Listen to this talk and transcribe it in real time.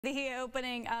The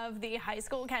opening of the high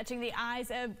school catching the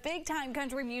eyes of big-time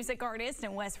country music artist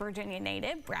and West Virginia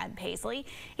native Brad Paisley.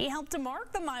 He helped to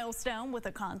mark the milestone with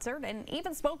a concert and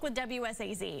even spoke with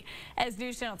WSAZ. As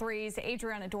News Channel 3's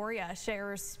Adriana Doria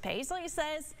shares, Paisley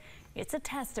says it's a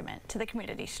testament to the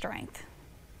community's strength.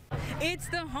 It's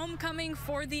the homecoming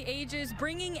for the ages,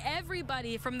 bringing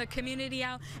everybody from the community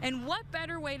out. And what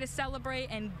better way to celebrate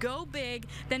and go big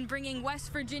than bringing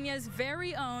West Virginia's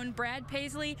very own Brad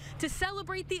Paisley to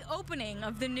celebrate the opening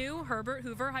of the new Herbert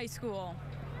Hoover High School.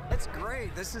 It's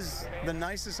great. This is the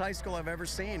nicest high school I've ever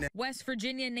seen. West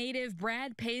Virginia native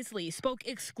Brad Paisley spoke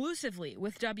exclusively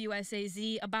with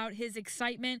WSAZ about his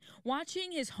excitement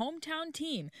watching his hometown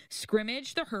team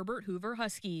scrimmage the Herbert Hoover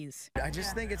Huskies. I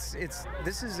just think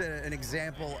this is an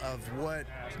example of what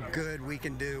good we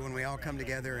can do when we all come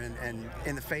together and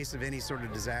in the face of any sort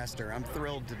of disaster. I'm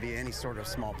thrilled to be any sort of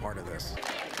small part of this.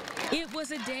 It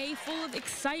was a day full of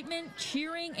excitement,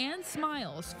 cheering, and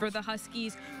smiles for the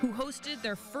Huskies, who hosted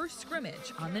their first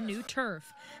scrimmage on the new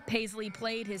turf. Paisley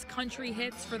played his country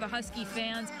hits for the Husky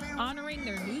fans, honoring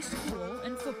their new school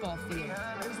and football field.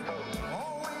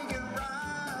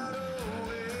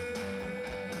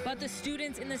 But the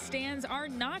students in the stands are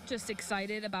not just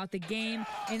excited about the game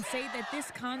and say that this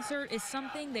concert is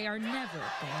something they are never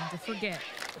going to forget.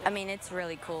 I mean, it's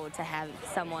really cool to have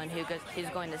someone who's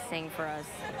going to sing for us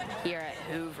here at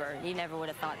Hoover. You never would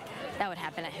have thought that would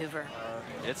happen at Hoover.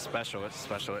 It's special. It's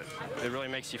special. It really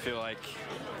makes you feel like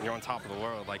you're on top of the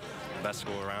world, like the best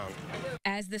school around.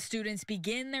 As the students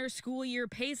begin their school year,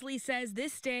 Paisley says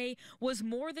this day was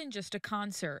more than just a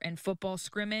concert and football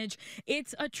scrimmage.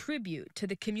 It's a tribute to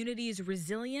the community's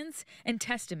resilience and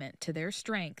testament to their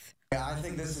strength. I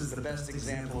think this is the best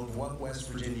example of what West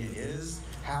Virginia is,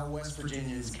 how West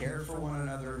Virginians care for one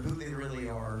another, who they really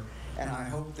are, and I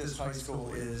hope this high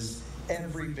school is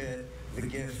every bit the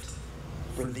gift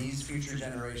for these future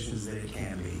generations that it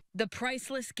can be. The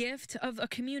priceless gift of a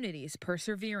community's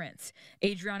perseverance.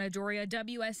 Adriana Doria,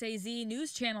 WSAZ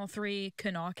News Channel 3,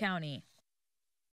 Kanawha County.